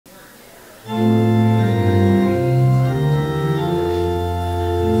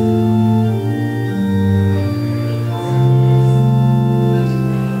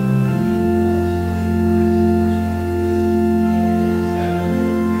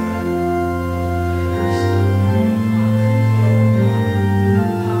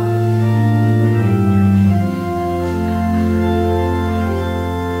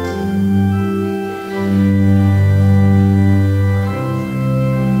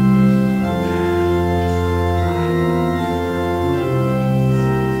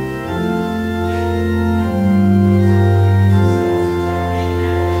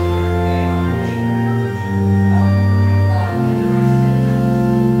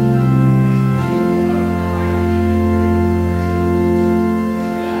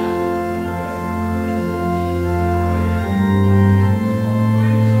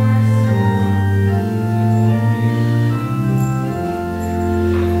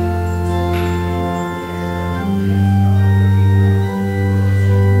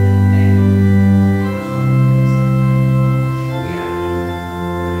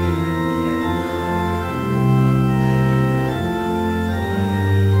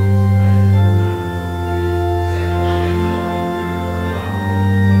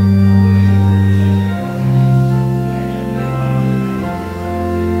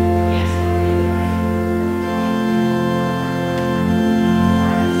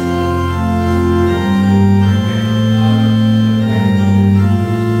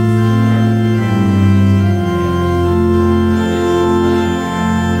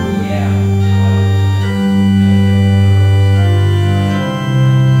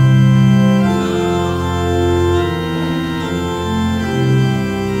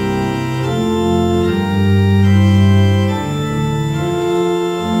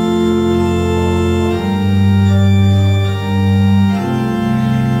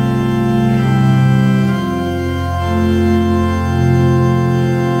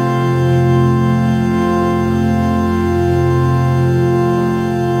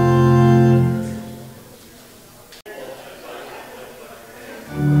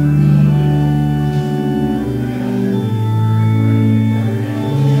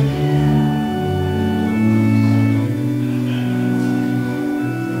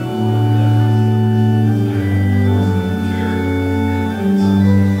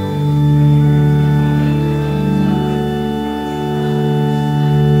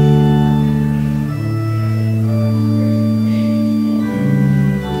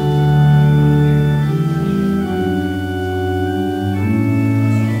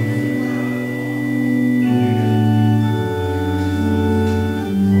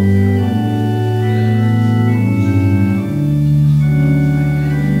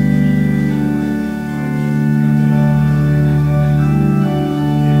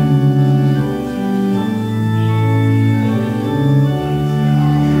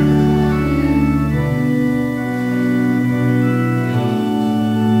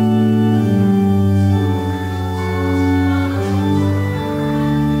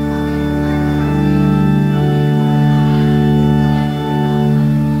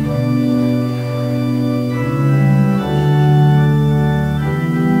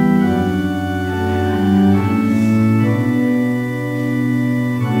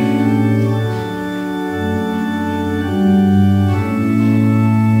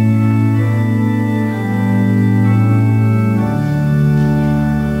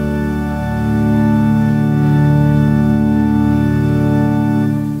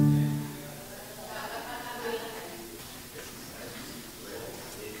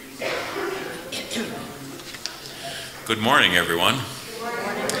Good morning, everyone.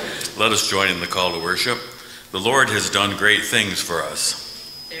 Let us join in the call to worship. The Lord has done great things for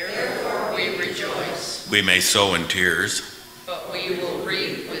us. Therefore we rejoice. We may sow in tears, but we will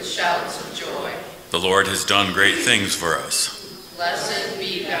reap with shouts of joy. The Lord has done great things for us. Blessed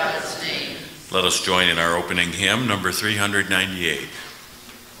be God's name. Let us join in our opening hymn, number 398.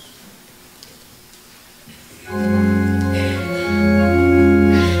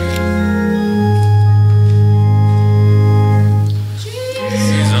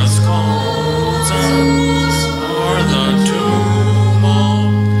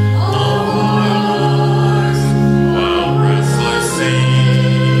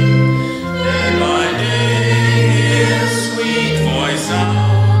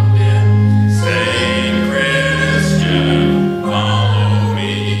 Follow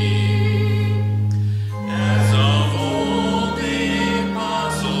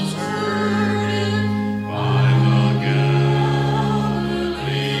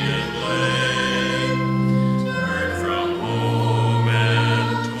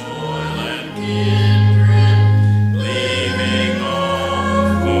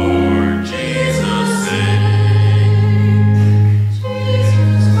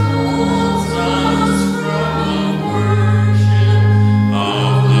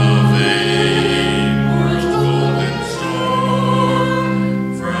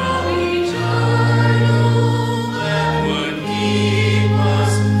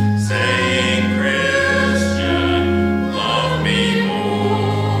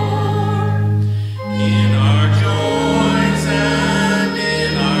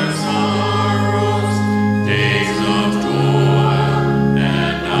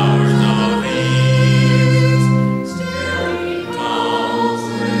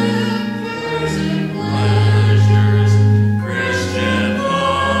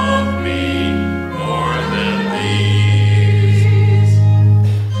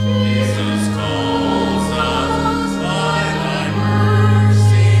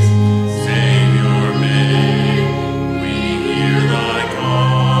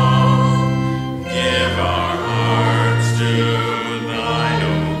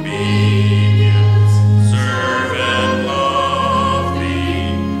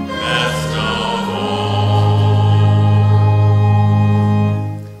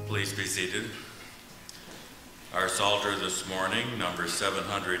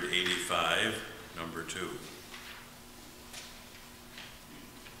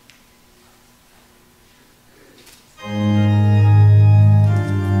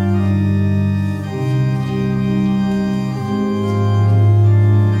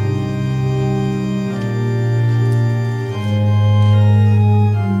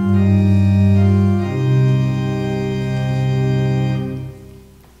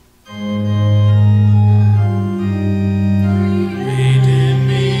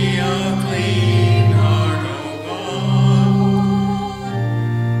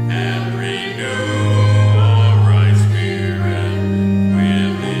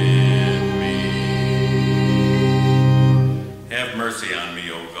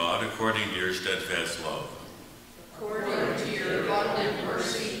in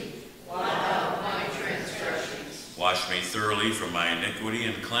mercy, blot out my transgressions. Wash me thoroughly from my iniquity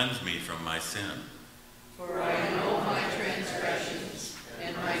and cleanse me from my sin. For I know my transgressions,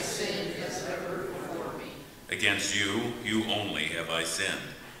 and my sin is ever before me. Against you, you only have I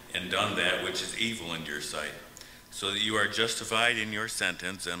sinned, and done that which is evil in your sight, so that you are justified in your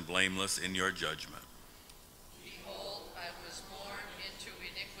sentence and blameless in your judgment. Behold, I was born into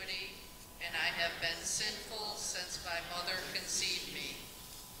iniquity, and I have been sinful since my mother conceived me.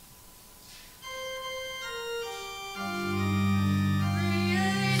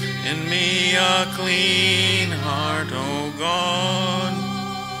 In me a clean heart, O God,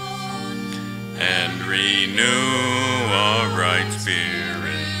 and renew a right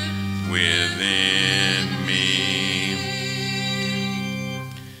spirit within me.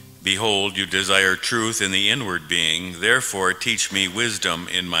 Behold, you desire truth in the inward being, therefore teach me wisdom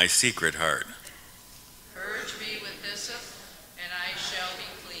in my secret heart. Purge me with hyssop, and I shall be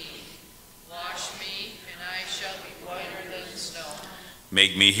clean. Wash me, and I shall be whiter than snow.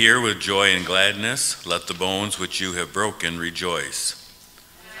 Make me hear with joy and gladness, let the bones which you have broken rejoice.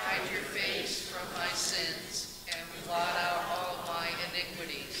 Hide your face from my sins, and blot out all my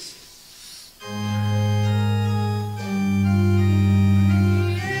iniquities.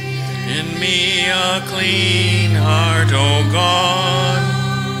 In me a clean heart, O God,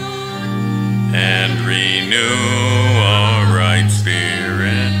 and renew a right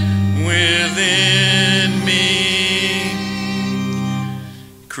spirit within me.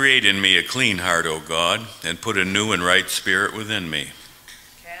 Create in me a clean heart, O God, and put a new and right spirit within me.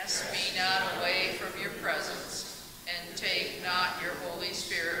 Cast me not away from your presence, and take not your Holy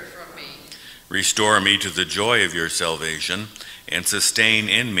Spirit from me. Restore me to the joy of your salvation, and sustain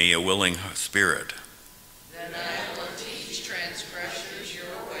in me a willing spirit. Then I will teach transgressors your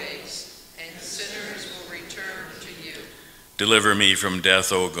ways, and sinners will return to you. Deliver me from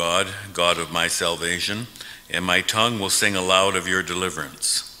death, O God, God of my salvation, and my tongue will sing aloud of your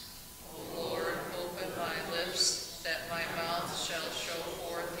deliverance. O Lord, open my lips, that my mouth shall show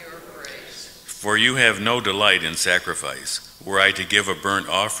forth your praise. For you have no delight in sacrifice. Were I to give a burnt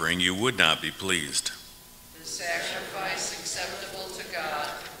offering, you would not be pleased. The sacrifice acceptable to God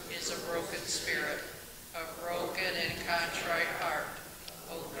is a broken spirit, a broken and contrite heart.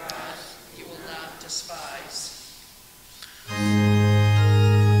 O God, you will not despise.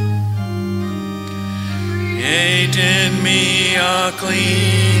 Create in me a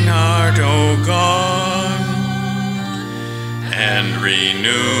clean heart, O God, and renew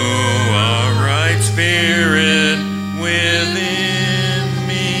a right spirit within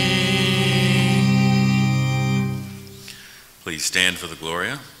me. Please stand for the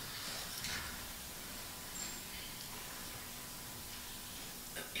Gloria.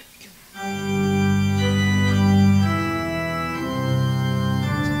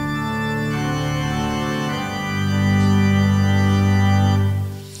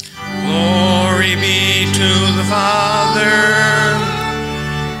 Glory be to the Father,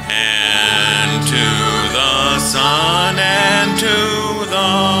 and to the Son, and to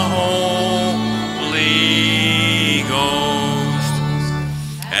the Holy Ghost,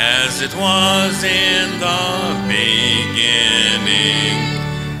 as it was in the beginning,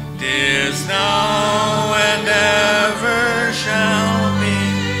 is now, and ever shall be,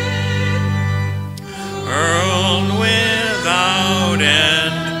 world without end.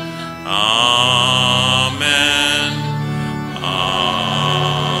 Amen. Amen.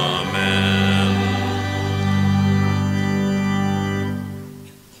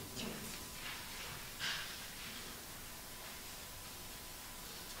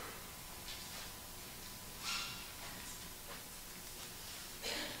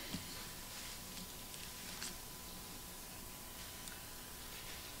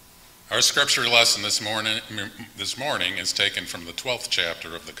 Our scripture lesson this morning is taken from the 12th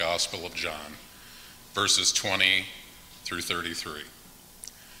chapter of the Gospel of John, verses 20 through 33.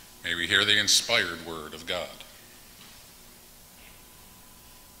 May we hear the inspired word of God.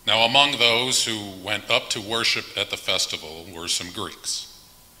 Now among those who went up to worship at the festival were some Greeks.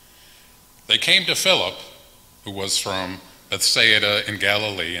 They came to Philip, who was from Bethsaida in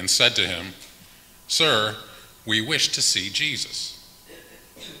Galilee, and said to him, "Sir, we wish to see Jesus."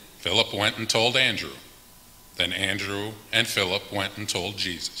 Philip went and told Andrew. Then Andrew and Philip went and told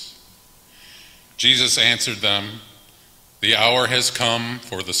Jesus. Jesus answered them, "The hour has come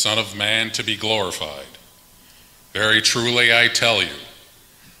for the Son of Man to be glorified. Very truly I tell you,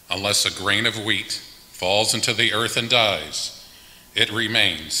 unless a grain of wheat falls into the earth and dies, it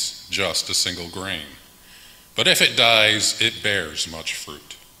remains just a single grain. But if it dies, it bears much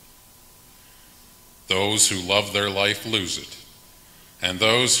fruit. Those who love their life lose it, and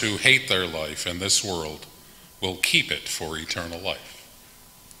those who hate their life in this world will keep it for eternal life.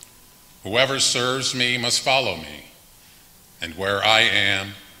 Whoever serves me must follow me, and where I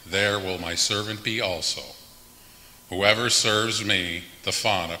am, there will my servant be also. Whoever serves me, the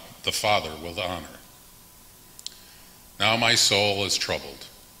Father will honor. Now my soul is troubled.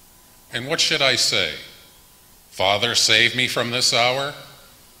 And what should I say? Father, save me from this hour?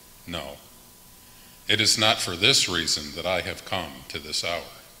 No. It is not for this reason that I have come to this hour.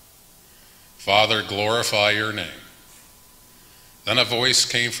 Father, glorify your name. Then a voice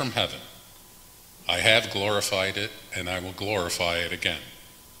came from heaven. I have glorified it, and I will glorify it again.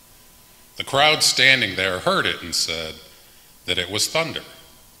 The crowd standing there heard it and said that it was thunder.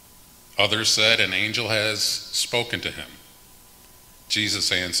 Others said, an angel has spoken to him.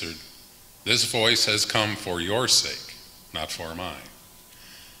 Jesus answered, this voice has come for your sake, not for mine.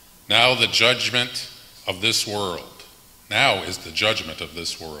 Now is the judgment of this world. Now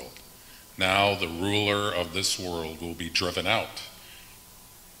the ruler of this world will be driven out.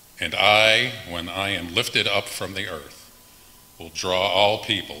 And I, when I am lifted up from the earth, will draw all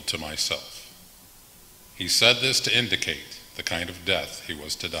people to myself. He said this to indicate the kind of death he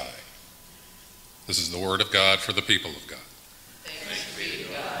was to die. This is the word of God for the people of God. Thanks be to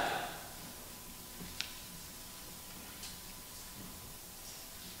God.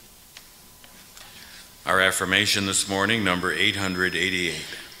 Our affirmation this morning, number 888.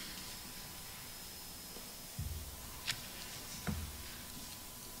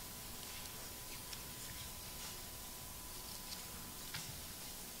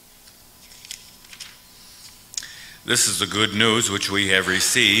 This is the good news which we have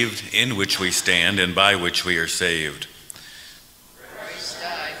received, in which we stand, and by which we are saved. Christ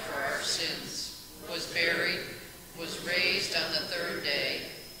died for our sins, was buried, was raised on the third day,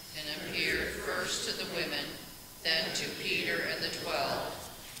 and appeared first to the women, then to Peter and the 12,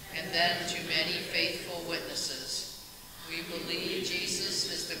 and then to many faithful witnesses. We believe Jesus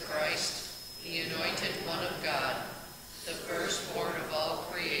is the Christ, the anointed one of God, the firstborn of all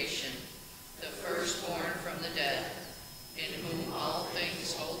creation, the firstborn from the dead, in whom all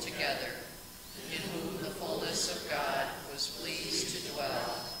things hold together, in whom the fullness of God was pleased to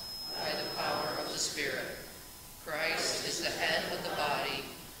dwell by the power of the Spirit. Christ is the head of the body,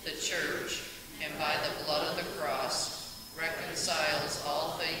 the church, and by the blood of the cross reconciles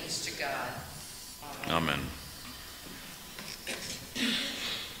all things to God. Amen.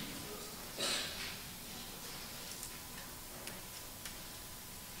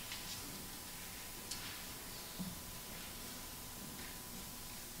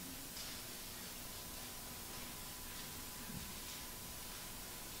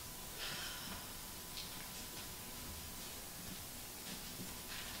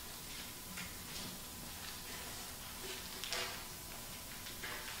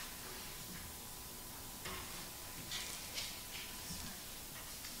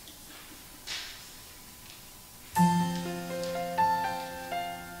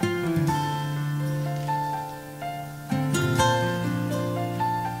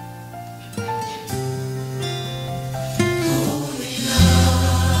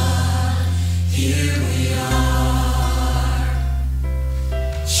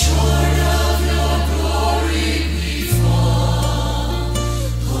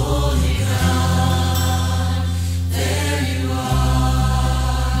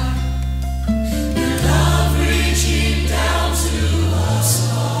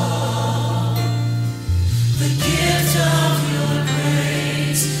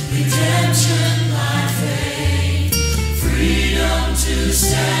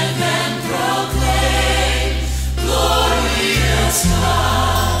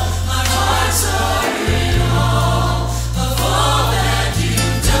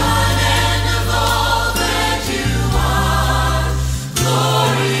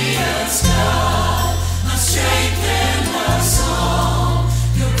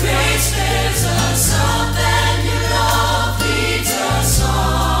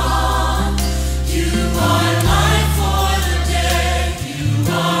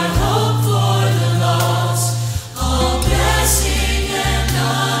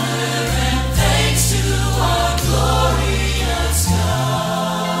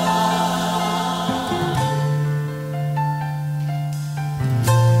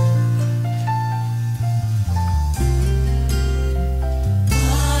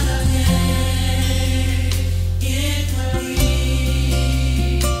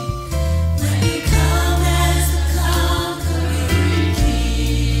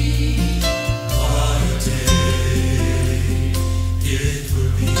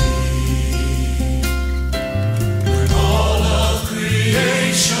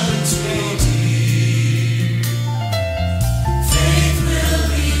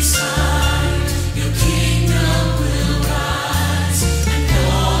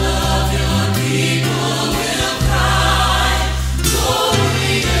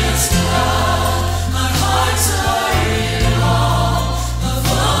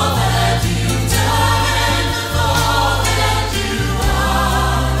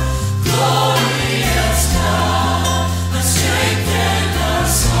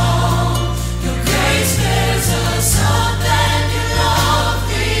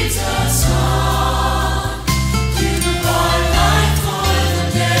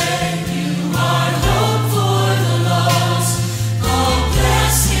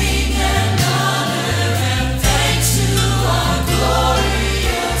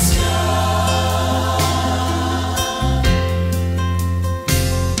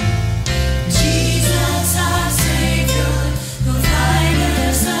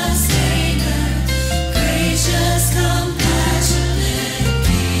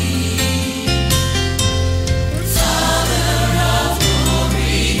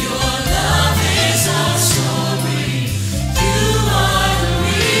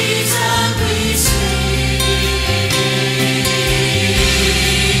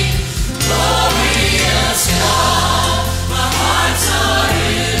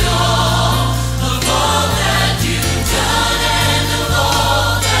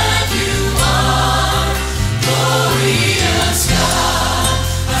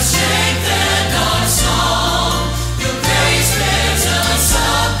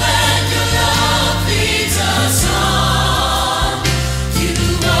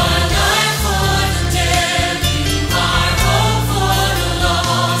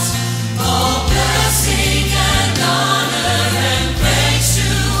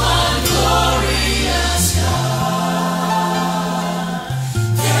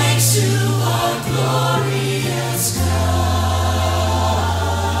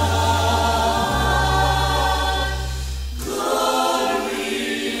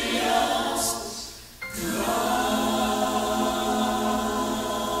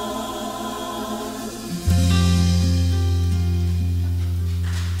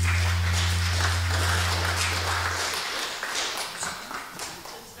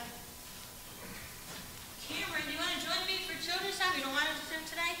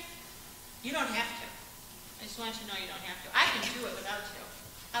 You don't have to. I just want you to know you don't have to. I can do it without you.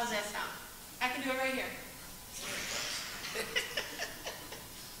 How's that sound? I can do it right here.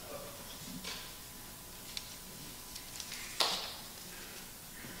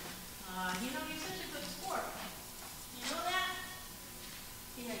 You're such a good sport. You know that?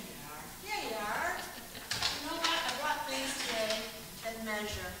 Yeah, you are. Yeah, you are. You know what? I brought things today that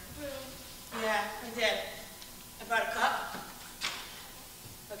measure. Yeah, I did. I brought a cup.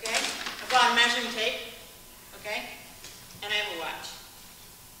 Okay? I brought a measuring tape. Okay? And I have a watch.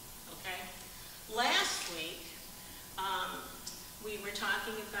 Okay? Last week, we were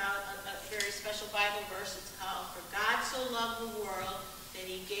talking about a very special Bible verse. It's called, "For God so loved the world that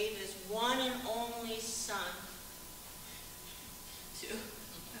he gave his one and only Son to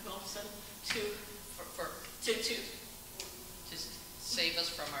save us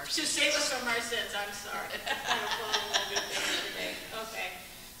from our to sins. save us from our sins." I'm sorry. Okay.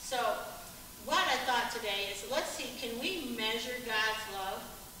 So what I thought today is, let's see, can we measure God's love?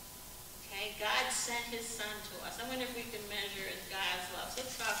 Okay, God sent his Son to us. I wonder if we can measure God's love. So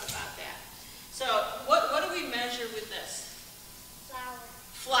let's talk about that. So what do we measure with this?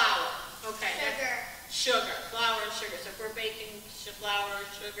 Flour. Okay. Sugar. Flour and sugar. So if we're baking flour,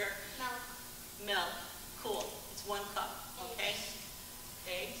 sugar. Milk. Cool. It's 1 cup. Okay.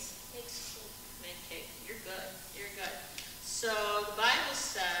 Eggs. Make cake. You're good. You're good. So the Bible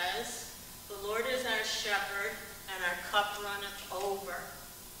says, "The Lord is our shepherd, and our cup runneth over."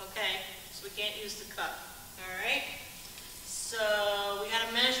 Okay. So we can't use the cup. All right. So we got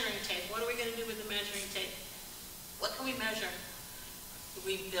a measuring tape. What are we going to do with the measuring tape? What can we measure? Do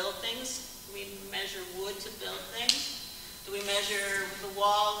we build things? Do we measure wood to build things? Do we measure the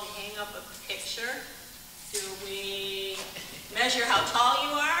wall to hang up a picture? Do we measure how tall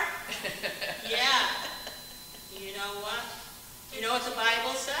you are? Yeah. You know what? You know what the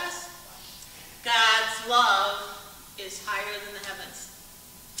Bible says? God's love is higher than the heavens.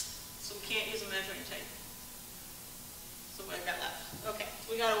 So we can't use a measuring tape. So what I got left? Okay,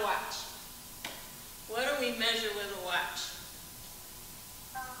 we got a watch. What do we measure with a watch?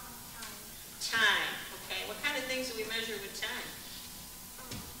 Time. Okay, what kind of things do we measure with time?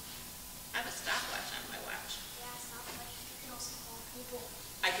 I have a stopwatch on my watch.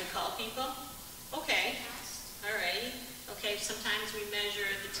 I can call people? Okay. All right. Okay, sometimes we measure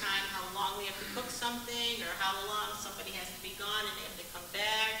the time, how long we have to cook something, or how long somebody has to be gone and they have to come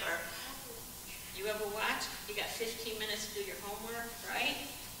back, or you have a watch? You got 15 minutes to do your homework, right?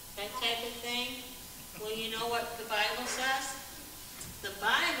 That type of thing. Well, you know what the Bible says? The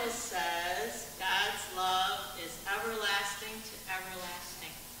Bible says God's love is everlasting to everlasting.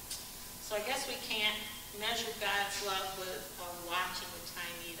 So I guess we can't measure God's love with a watch and with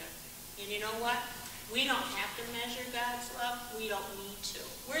time either. And you know what? We don't have to measure God's love. We don't need to.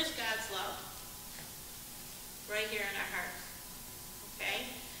 Where's God's love? Right here in our hearts.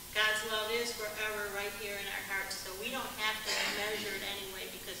 Okay? God's love is forever right here in our hearts. So we don't have to measure it anyway,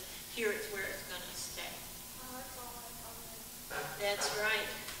 because here it's where it's going to stay. That's right.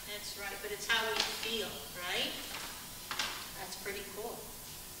 That's right. But it's how we feel, right? That's pretty cool.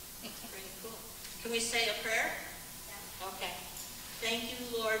 That's pretty cool. Can we say a prayer? Okay. Thank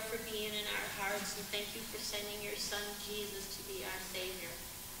you, Lord, for being in our hearts, and thank you for sending your Son, Jesus, to be our Savior.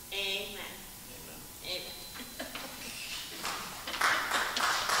 Amen. Amen.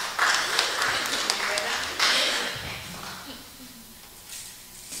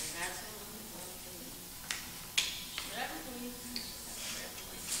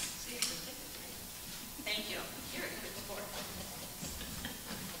 Thank you. You're a good sport.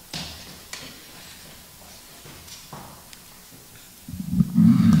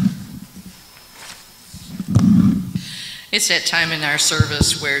 It's that time in our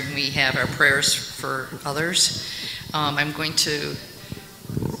service where we have our prayers for others. I'm going to,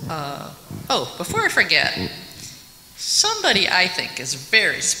 before I forget, somebody I think is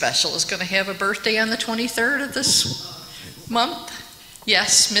very special is going to have a birthday on the 23rd of this month.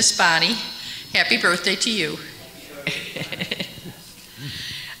 Yes, Miss Bonnie, happy birthday to you.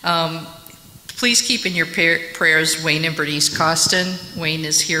 Please keep in your prayers Wayne and Bernice Coston. Wayne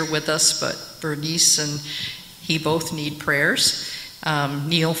is here with us, but Bernice and he both need prayers.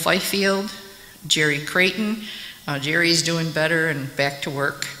 Neil Fifield, Jerry Creighton. Jerry's doing better and back to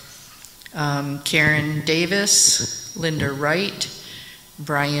work. Karen Davis, Linda Wright,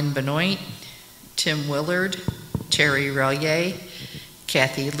 Brian Benoit, Tim Willard, Terry Relier,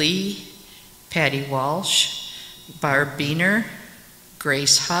 Kathy Lee, Patty Walsh, Barb Buehner,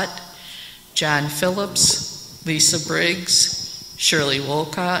 Grace Hutt, John Phillips, Lisa Briggs, Shirley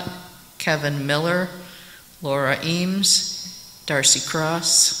Wolcott, Kevin Miller, Laura Eames, Darcy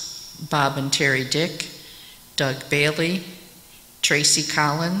Cross, Bob and Terry Dick, Doug Bailey, Tracy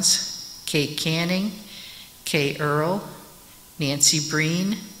Collins, Kate Canning, Kay Earl, Nancy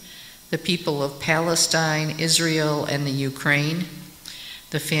Breen, the people of Palestine, Israel, and the Ukraine,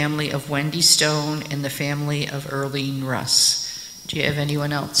 the family of Wendy Stone, and the family of Earlene Russ. Do you have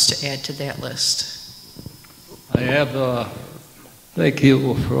anyone else to add to that list? I have a thank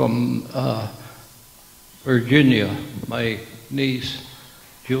you from Virginia. My niece,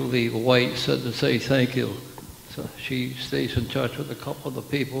 Julie White, said to say thank you. So she stays in touch with a couple of the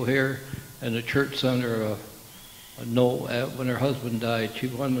people here, and the church sent her a note when her husband died. She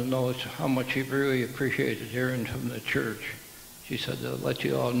wanted to know how much she really appreciated hearing from the church. She said to let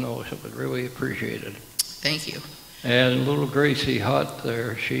you all know she would really appreciate it. Thank you. And little Gracie Hutt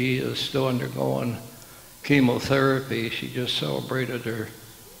there, she is still undergoing chemotherapy. She just celebrated her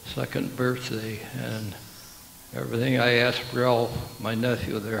 2nd birthday, and everything I asked Ralph, my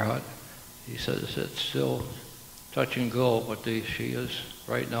nephew there, Hutt, he says it's still touch and go, but she is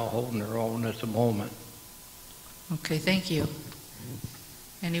right now holding her own at the moment. Okay, thank you.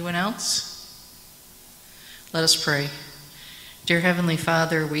 Anyone else? Let us pray. Dear Heavenly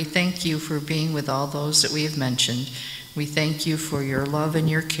Father, we thank you for being with all those that we have mentioned. We thank you for your love and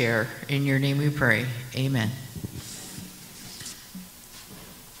your care. In your name we pray. Amen.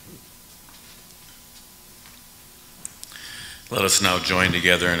 Let us now join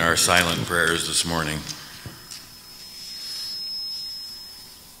together in our silent prayers this morning.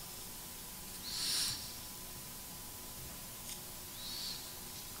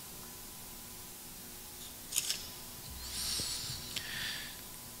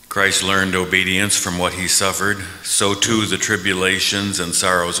 Christ learned obedience from what he suffered, so too the tribulations and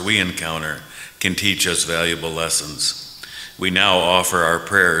sorrows we encounter can teach us valuable lessons. We now offer our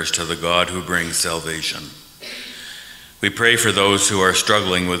prayers to the God who brings salvation. We pray for those who are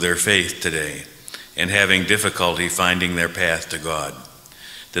struggling with their faith today and having difficulty finding their path to God,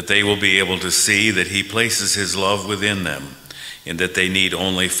 that they will be able to see that he places his love within them and that they need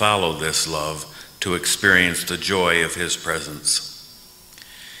only follow this love to experience the joy of his presence.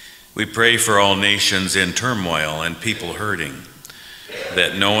 We pray for all nations in turmoil and people hurting,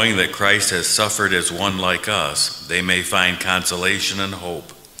 that knowing that Christ has suffered as one like us, they may find consolation and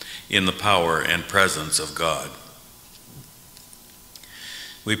hope in the power and presence of God.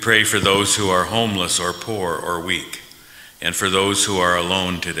 We pray for those who are homeless or poor or weak, and for those who are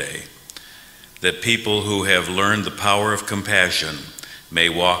alone today, that people who have learned the power of compassion may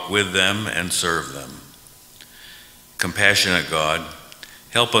walk with them and serve them. Compassionate God,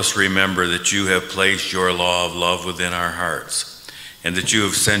 help us remember that you have placed your law of love within our hearts, and that you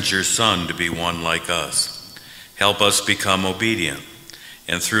have sent your Son to be one like us. Help us become obedient,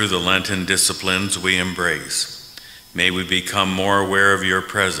 and through the Lenten disciplines we embrace, may we become more aware of your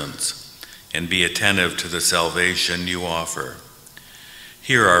presence and be attentive to the salvation you offer.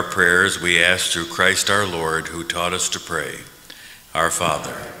 Hear our prayers, we ask through Christ our Lord, who taught us to pray. Our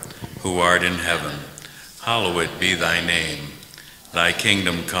Father, who art in heaven, hallowed be thy name. Thy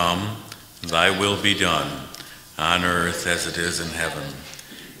kingdom come, thy will be done, on earth as it is in heaven.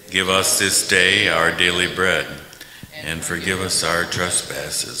 Give us this day our daily bread, and forgive us our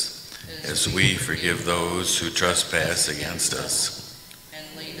trespasses, as we forgive those who trespass against us. And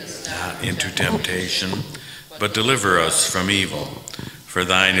lead us Not into temptation, but deliver us from evil. For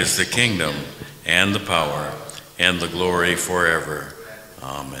thine is the kingdom, and the power, and the glory forever.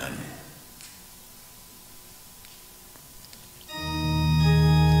 Amen.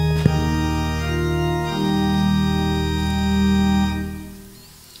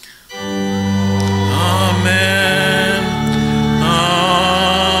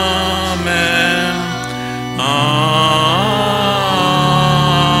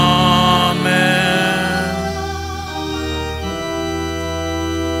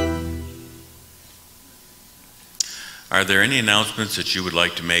 Are there any announcements that you would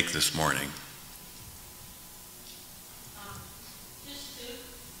like to make this morning? Just two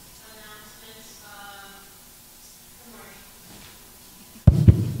announcements. Good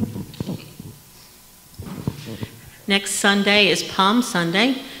morning. Next Sunday is Palm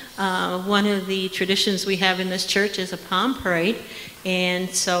Sunday. One of the traditions we have in this church is a palm parade. And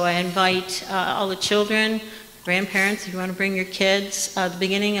so I invite all the children, grandparents, if you want to bring your kids. At the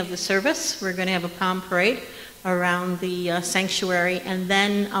beginning of the service, we're going to have a palm parade around the sanctuary, and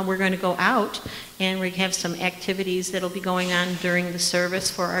then we're going to go out and we have some activities that'll be going on during the service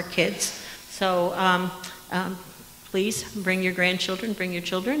for our kids. So please bring your grandchildren, bring your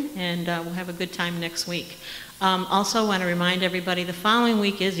children, and we'll have a good time next week. Also want to remind everybody the following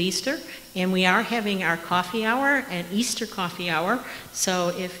week is Easter, and we are having our coffee hour, an Easter coffee hour. So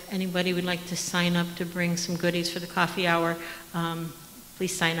if anybody would like to sign up to bring some goodies for the coffee hour,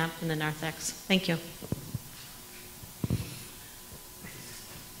 please sign up in the narthex. Thank you.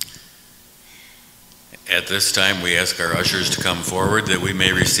 At this time, we ask our ushers to come forward that we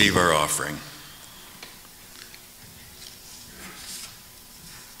may receive our offering.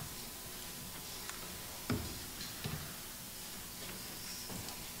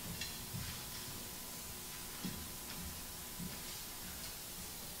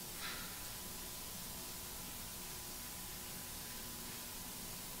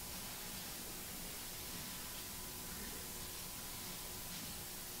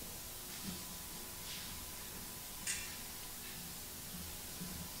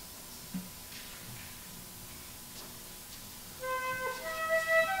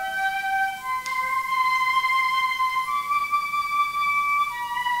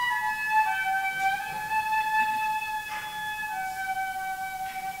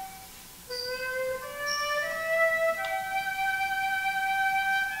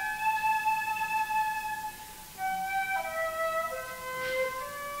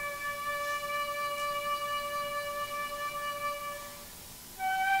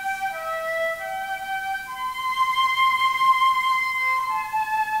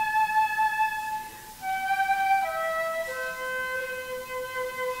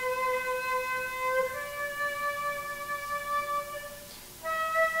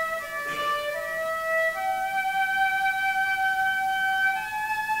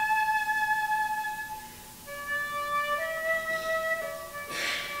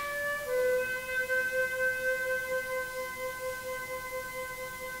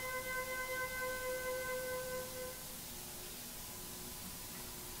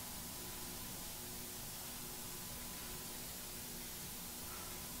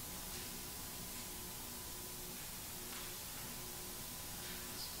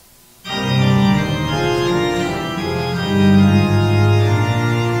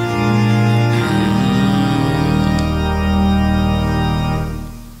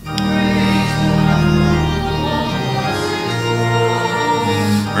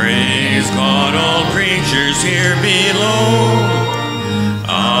 Here below.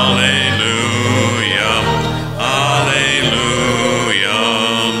 Alleluia, alleluia.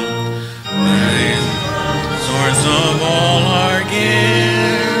 Praise the source of all our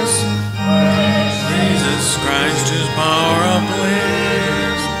gifts. Jesus Christ, whose power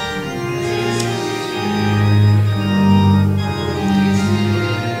uplifts.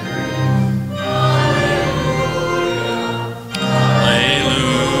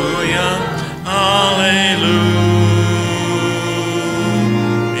 Alleluia, alleluia.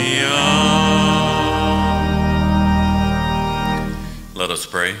 Let us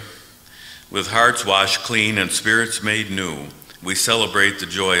pray. With hearts washed clean and spirits made new, we celebrate the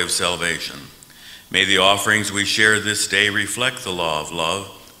joy of salvation. May the offerings we share this day reflect the law of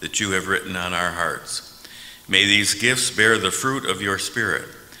love that you have written on our hearts. May these gifts bear the fruit of your Spirit,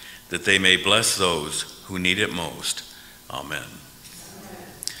 that they may bless those who need it most. Amen.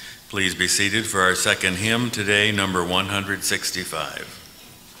 Please be seated for our second hymn today, number 165.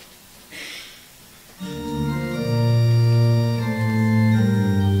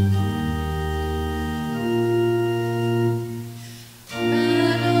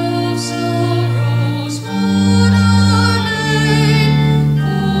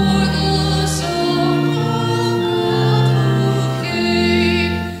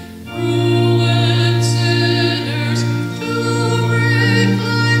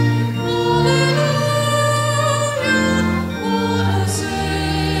 Say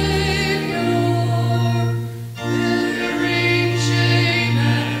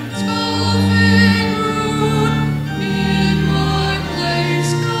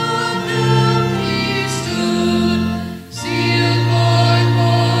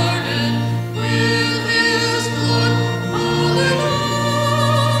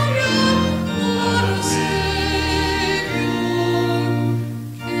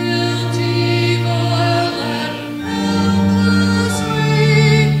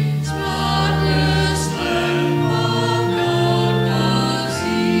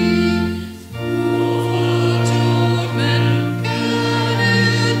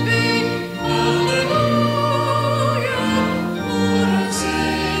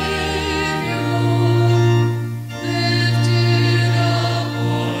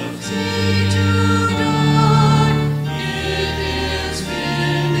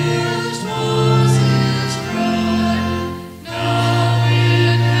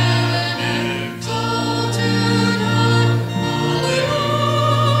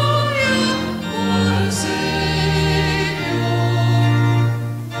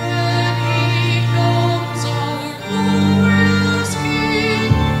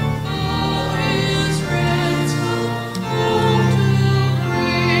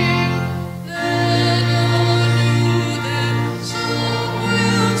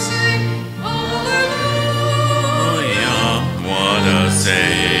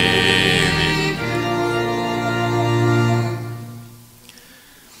Savior.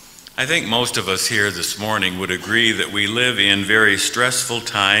 I think most of us here this morning would agree that we live in very stressful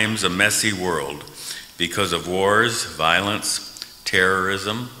times, a messy world, because of wars, violence,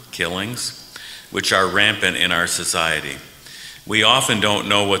 terrorism, killings, which are rampant in our society. We often don't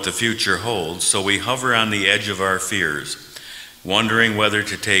know what the future holds, so we hover on the edge of our fears, wondering whether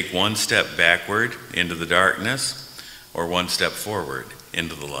to take one step backward into the darkness or one step forward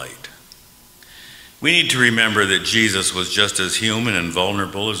into the light. We need to remember that Jesus was just as human and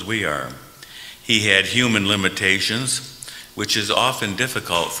vulnerable as we are. He had human limitations, which is often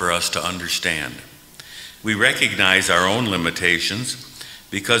difficult for us to understand. We recognize our own limitations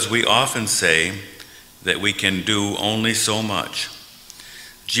because we often say that we can do only so much.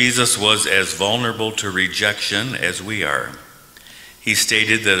 Jesus was as vulnerable to rejection as we are. He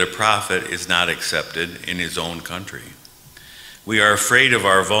stated that a prophet is not accepted in his own country. We are afraid of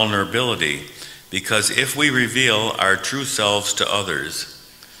our vulnerability because if we reveal our true selves to others,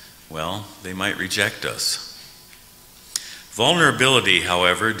 well, they might reject us. Vulnerability,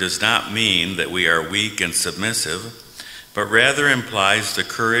 however, does not mean that we are weak and submissive, but rather implies the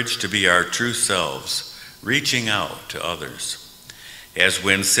courage to be our true selves, reaching out to others, as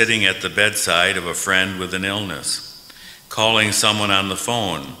when sitting at the bedside of a friend with an illness, calling someone on the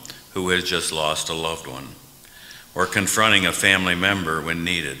phone who has just lost a loved one, or confronting a family member when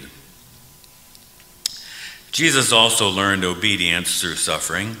needed. Jesus also learned obedience through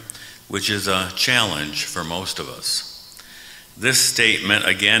suffering, which is a challenge for most of us. This statement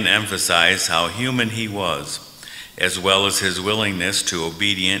again emphasized how human he was, as well as his willingness to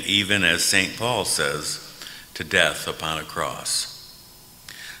obedient, even as St. Paul says, to death upon a cross.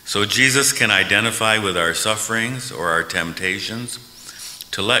 So Jesus can identify with our sufferings or our temptations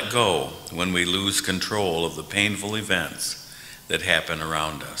to let go when we lose control of the painful events that happen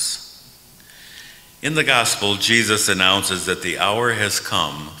around us. In the gospel, Jesus announces that the hour has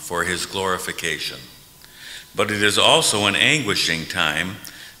come for his glorification, but it is also an anguishing time,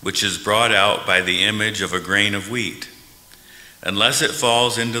 which is brought out by the image of a grain of wheat. Unless it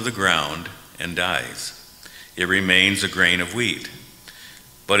falls into the ground and dies, it remains a grain of wheat.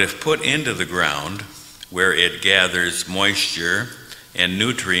 But if put into the ground, where it gathers moisture and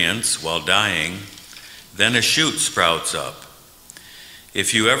nutrients while dying, then a shoot sprouts up.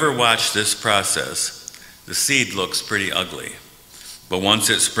 If you ever watch this process, the seed looks pretty ugly. But once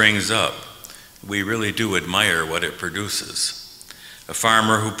it springs up, we really do admire what it produces. A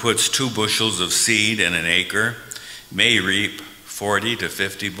farmer who puts 2 bushels of seed in an acre may reap 40 to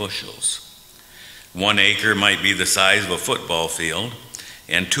 50 bushels. 1 acre might be the size of a football field,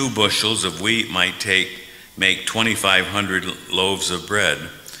 and 2 bushels of wheat might make 2,500 loaves of bread,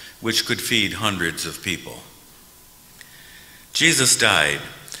 which could feed hundreds of people. Jesus died,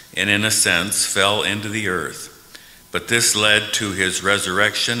 and in a sense fell into the earth, but this led to his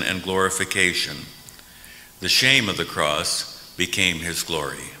resurrection and glorification. The shame of the cross became his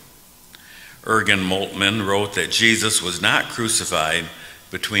glory. Ergen Moltmann wrote that Jesus was not crucified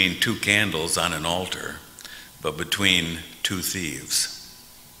between 2 candles on an altar, but between 2 thieves.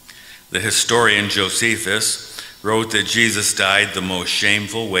 The historian Josephus wrote that Jesus died the most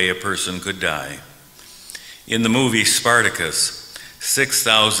shameful way a person could die. In the movie Spartacus,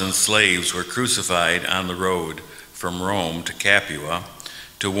 6,000 slaves were crucified on the road from Rome to Capua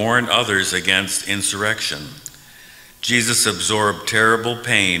to warn others against insurrection. Jesus absorbed terrible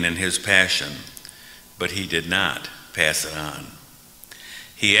pain in his passion, but he did not pass it on.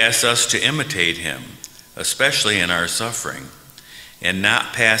 He asks us to imitate him, especially in our suffering, and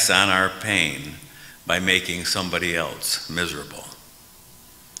not pass on our pain by making somebody else miserable.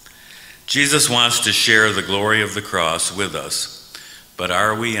 Jesus wants to share the glory of the cross with us, but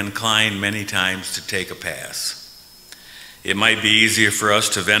are we inclined many times to take a pass? It might be easier for us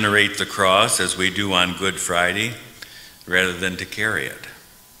to venerate the cross as we do on Good Friday, rather than to carry it.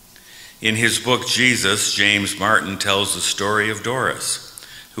 In his book, Jesus, James Martin tells the story of Doris,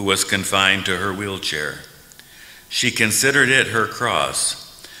 who was confined to her wheelchair. She considered it her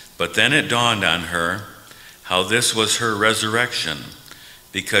cross, but then it dawned on her how this was her resurrection,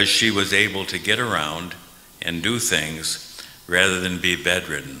 because she was able to get around and do things rather than be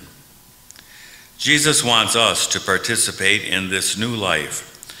bedridden. Jesus wants us to participate in this new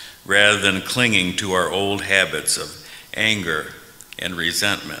life rather than clinging to our old habits of anger and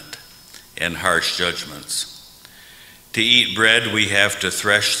resentment and harsh judgments. To eat bread, we have to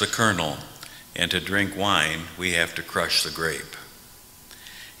thresh the kernel, and to drink wine, we have to crush the grape.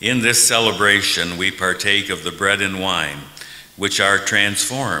 In this celebration, we partake of the bread and wine, which are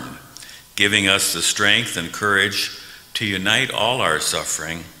transformed, giving us the strength and courage to unite all our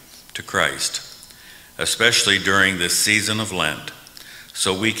suffering to Christ, especially during this season of Lent,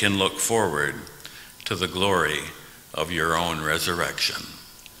 so we can look forward to the glory of your own resurrection.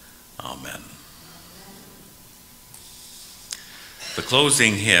 Amen. The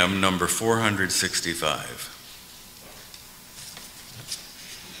closing hymn, number 465.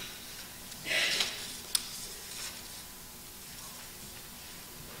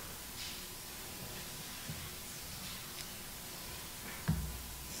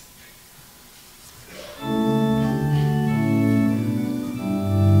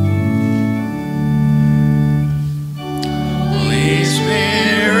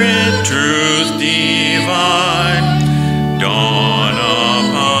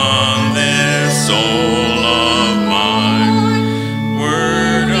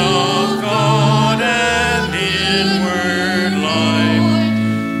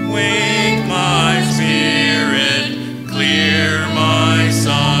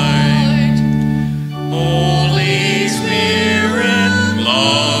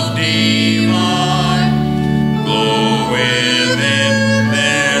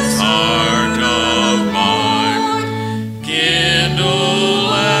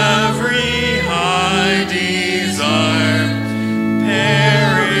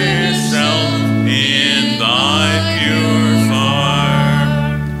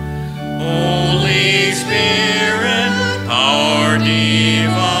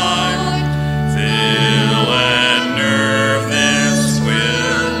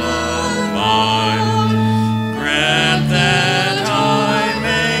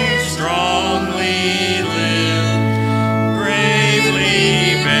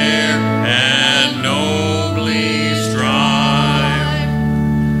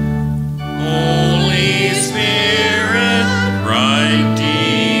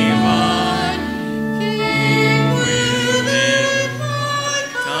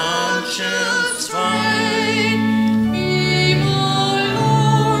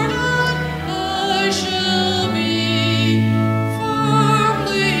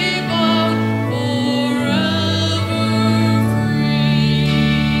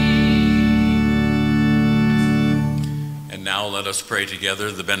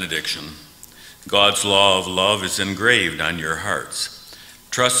 Together the benediction. God's law of love is engraved on your hearts.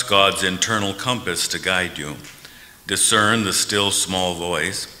 Trust God's internal compass to guide you. Discern the still small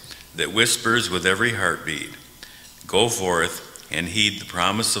voice that whispers with every heartbeat. Go forth and heed the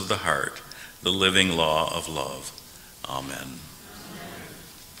promise of the heart, the living law of love. Amen.